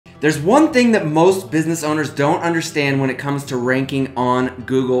There's one thing that most business owners don't understand when it comes to ranking on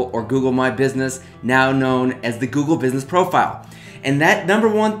Google or Google My Business, now known as the Google Business Profile. And that number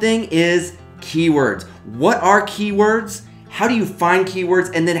one thing is keywords. What are keywords? How do you find keywords?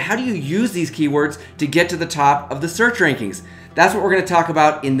 And then how do you use these keywords to get to the top of the search rankings? That's what we're going to talk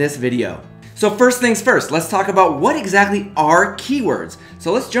about in this video. So first things first, let's talk about what exactly are keywords.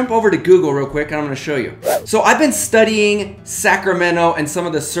 So let's jump over to Google real quick and I'm going to show you. So I've been studying Sacramento and some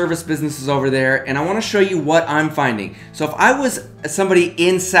of the service businesses over there, and I want to show you what I'm finding. So if I was somebody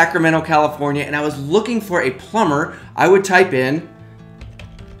in Sacramento, California, and I was looking for a plumber, I would type in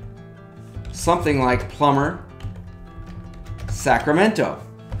something like plumber Sacramento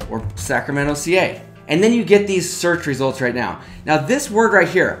or Sacramento, CA. And then you get these search results right now. Now this word right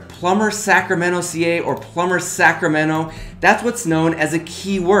here, plumber Sacramento, CA, or plumber Sacramento, that's what's known as a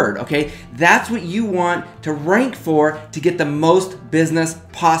keyword, okay? That's what you want to rank for to get the most business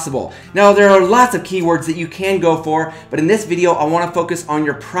possible. Now there are lots of keywords that you can go for, but in this video I want to focus on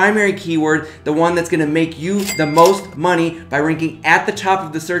your primary keyword, the one that's going to make you the most money by ranking at the top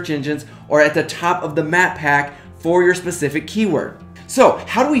of the search engines or at the top of the map pack for your specific keyword. So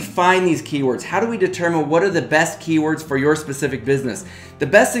how do we find these keywords? How do we determine what are the best keywords for your specific business? The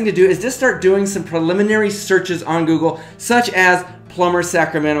best thing to do is just start doing some preliminary searches on Google, such as plumber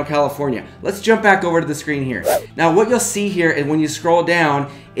Sacramento, California. Let's jump back over to the screen here. Now what you'll see here, and when you scroll down,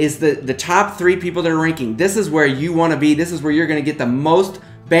 is the top 3 people that are ranking. This is where you want to be. This is where you're going to get the most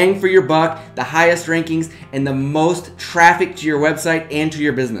bang for your buck, the highest rankings, and the most traffic to your website and to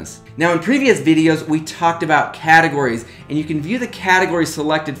your business. Now in previous videos, we talked about categories, and you can view the categories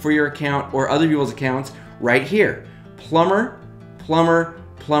selected for your account or other people's accounts right here. Plumber, plumber,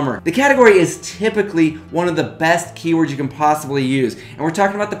 plumber. The category is typically one of the best keywords you can possibly use. And we're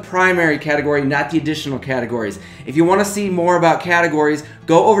talking about the primary category, not the additional categories. If you want to see more about categories,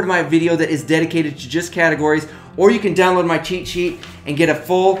 go over to my video that is dedicated to just categories, or you can download my cheat sheet and get a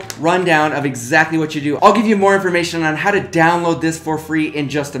full rundown of exactly what you do. I'll give you more information on how to download this for free in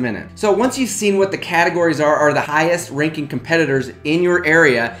just a minute. So once you've seen what the categories are the highest ranking competitors in your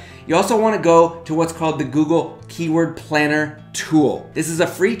area, you also want to go to what's called the Google Keyword Planner tool. This is a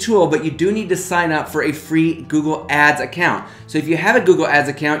free tool, but you do need to sign up for a free Google Ads account. So if you have a Google Ads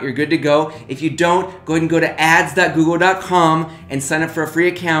account, you're good to go. If you don't, go ahead and go to ads.google.com and sign up for a free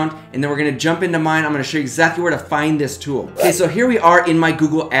account, and then we're going to jump into mine. I'm going to show you exactly where to find this tool. Okay, so here we are in my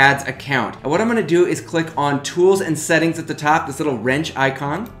Google Ads account. And what I'm going to do is click on Tools and Settings at the top, this little wrench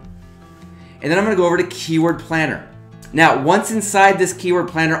icon, and then I'm going to go over to Keyword Planner. Now, once inside this keyword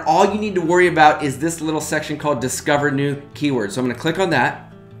planner, all you need to worry about is this little section called Discover New Keywords. So I'm going to click on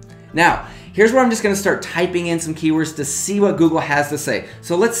that. Now, here's where I'm just going to start typing in some keywords to see what Google has to say.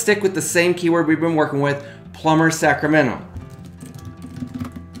 So let's stick with the same keyword we've been working with, plumber Sacramento.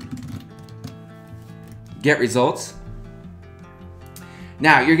 Get results.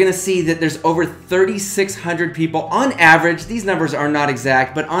 Now, you're going to see that there's over 3,600 people on average. These numbers are not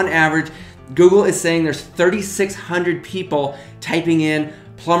exact, but on average, Google is saying there's 3,600 people typing in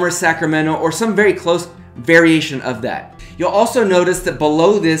plumber Sacramento or some very close variation of that. You'll also notice that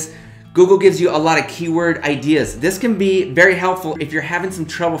below this, Google gives you a lot of keyword ideas. This can be very helpful if you're having some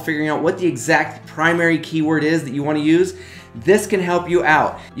trouble figuring out what the exact primary keyword is that you want to use. This can help you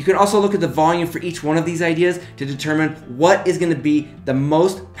out. You can also look at the volume for each one of these ideas to determine what is going to be the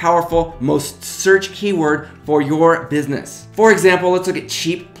most powerful, most searched keyword for your business. For example, let's look at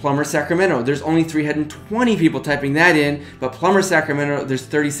cheap plumber Sacramento. There's only 320 people typing that in, but plumber Sacramento, there's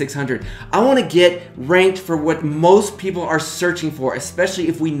 3,600. I want to get ranked for what most people are searching for, especially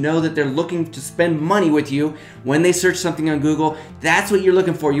if we know that they're looking to spend money with you when they search something on Google. That's what you're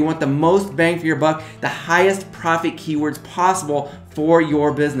looking for. You want the most bang for your buck, the highest profit keywords possible for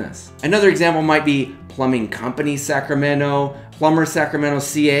your business. Another example might be plumbing company Sacramento, plumber Sacramento,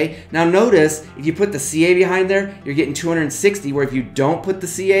 CA. Now notice, if you put the CA behind there, you're getting 260, where if you don't put the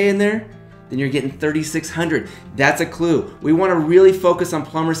CA in there, then you're getting 3,600. That's a clue. We want to really focus on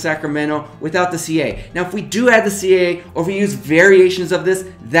plumber Sacramento without the CA. Now, if we do add the CA, or if we use variations of this,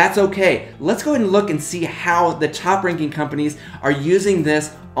 that's okay. Let's go ahead and look and see how the top ranking companies are using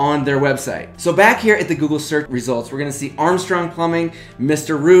this on their website. So back here at the Google search results, we're going to see Armstrong Plumbing,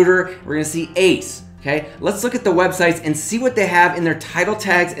 Mr. Rooter, we're going to see Ace. Okay, let's look at the websites and see what they have in their title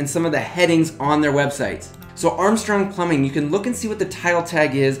tags and some of the headings on their websites. So Armstrong Plumbing, you can look and see what the title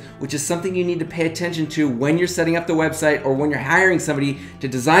tag is, which is something you need to pay attention to when you're setting up the website or when you're hiring somebody to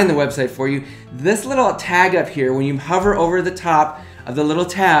design the website for you. This little tag up here, when you hover over the top of the little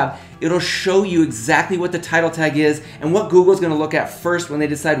tab, it'll show you exactly what the title tag is and what Google's going to look at first when they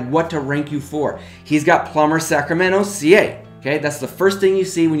decide what to rank you for. He's got plumber Sacramento, CA. Okay, that's the first thing you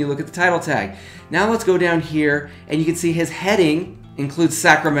see when you look at the title tag. Now let's go down here and you can see his heading includes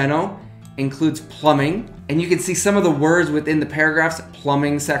Sacramento, includes plumbing, and you can see some of the words within the paragraphs,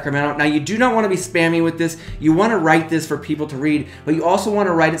 plumbing, Sacramento. Now you do not want to be spammy with this. You want to write this for people to read, but you also want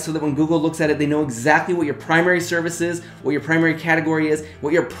to write it so that when Google looks at it, they know exactly what your primary service is, what your primary category is,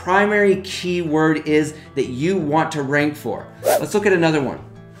 what your primary keyword is that you want to rank for. Let's look at another one.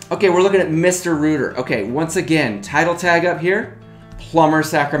 Okay, we're looking at Mr. Rooter. Okay, once again, title tag up here, plumber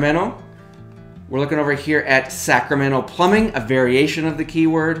Sacramento. We're looking over here at Sacramento plumbing, a variation of the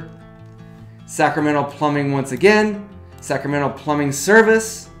keyword. Sacramento plumbing once again, Sacramento plumbing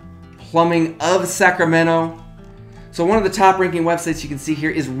service, plumbing of Sacramento. So one of the top ranking websites you can see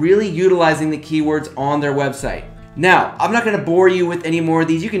here is really utilizing the keywords on their website. Now, I'm not going to bore you with any more of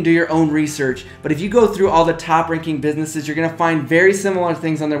these. You can do your own research, but if you go through all the top ranking businesses, you're going to find very similar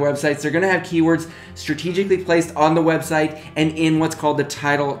things on their websites. They're going to have keywords strategically placed on the website and in what's called the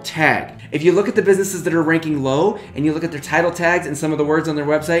title tag. If you look at the businesses that are ranking low and you look at their title tags and some of the words on their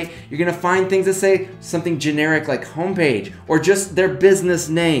website, you're going to find things that say something generic like homepage or just their business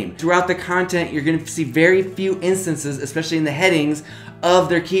name. Throughout the content, you're going to see very few instances, especially in the headings, of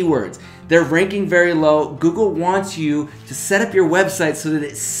their keywords. They're ranking very low. Google wants you to set up your website so that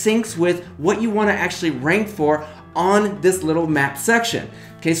it syncs with what you want to actually rank for on this little map section.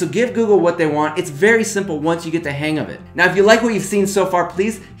 Okay, so give Google what they want. It's very simple once you get the hang of it. Now, if you like what you've seen so far,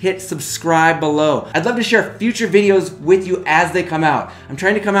 please hit subscribe below. I'd love to share future videos with you as they come out. I'm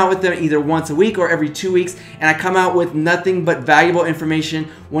trying to come out with them either once a week or every 2 weeks, and I come out with nothing but valuable information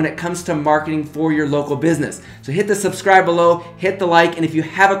when it comes to marketing for your local business. So hit the subscribe below, hit the like, and if you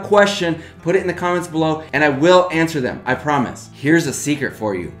have a question, put it in the comments below, and I will answer them, I promise. Here's a secret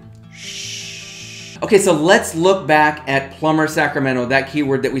for you. Okay, so let's look back at plumber Sacramento, that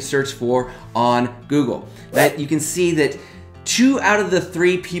keyword that we searched for on Google. That you can see that 2 out of the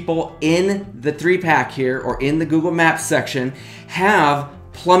 3 people in the 3-pack here, or in the Google Maps section, have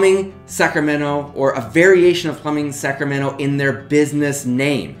plumbing Sacramento or a variation of plumbing Sacramento in their business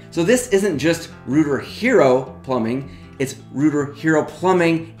name. So this isn't just Rooter Hero Plumbing, it's Rooter Hero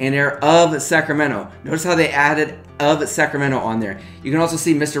Plumbing and Air of Sacramento. Notice how they added of Sacramento on there. You can also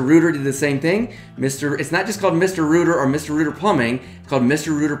see Mr. Rooter did the same thing. It's not just called Mr. Rooter or Mr. Rooter Plumbing, it's called Mr.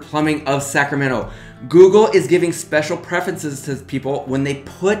 Rooter Plumbing of Sacramento. Google is giving special preferences to people when they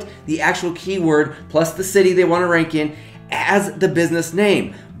put the actual keyword plus the city they want to rank in as the business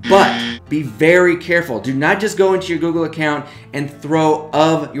name. But be very careful. Do not just go into your Google account and throw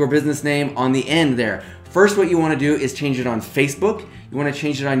of your business name on the end there. First, what you want to do is change it on Facebook. You want to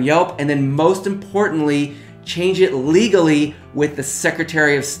change it on Yelp, and then most importantly, change it legally with the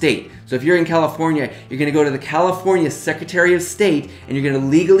Secretary of State. So if you're in California, you're going to go to the California Secretary of State and you're going to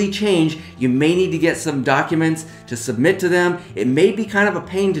legally change. You may need to get some documents to submit to them. It may be kind of a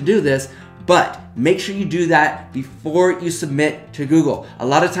pain to do this, but make sure you do that before you submit to Google. A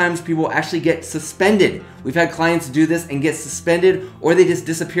lot of times people actually get suspended. We've had clients do this and get suspended, or they just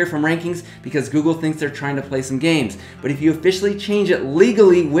disappear from rankings because Google thinks they're trying to play some games. But if you officially change it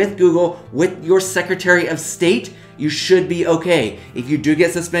legally with Google, with your Secretary of State, you should be okay. If you do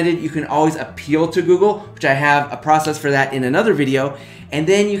get suspended, you can always appeal to Google, which I have a process for that in another video. And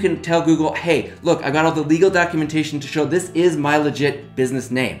then you can tell Google, hey, look, I got all the legal documentation to show this is my legit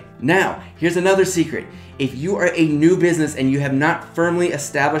business name. Now, here's another secret. If you are a new business and you have not firmly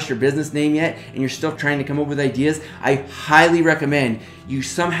established your business name yet and you're still trying to come up with ideas, I highly recommend you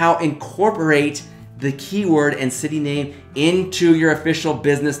somehow incorporate the keyword and city name into your official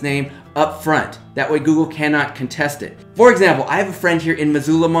business name up front. That way Google cannot contest it. For example, I have a friend here in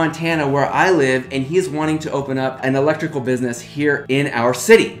Missoula, Montana, where I live, and he is wanting to open up an electrical business here in our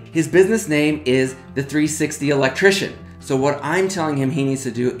city. His business name is the 360 Electrician. So what I'm telling him he needs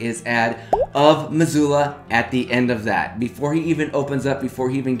to do is add of Missoula at the end of that. Before he even opens up, before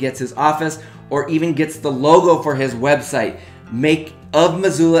he even gets his office, or even gets the logo for his website, make of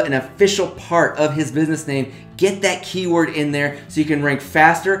Missoula an official part of his business name. Get that keyword in there so you can rank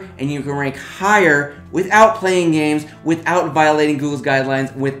faster and you can rank higher without playing games, without violating Google's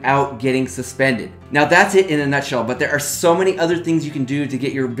guidelines, without getting suspended. Now that's it in a nutshell, but there are so many other things you can do to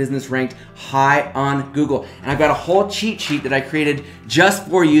get your business ranked high on Google. And I've got a whole cheat sheet that I created just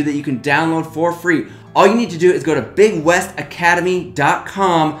for you that you can download for free. All you need to do is go to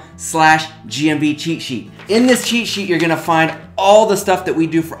bigwestacademy.com/GMB cheat sheet. In this cheat sheet, you're gonna find all the stuff that we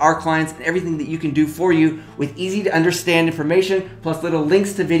do for our clients and everything that you can do for you with easy to understand information, plus little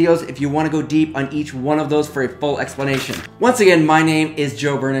links to videos if you wanna go deep on each one of those for a full explanation. Once again, my name is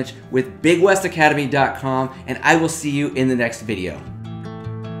Joe Burnich with bigwestacademy.com, and I will see you in the next video.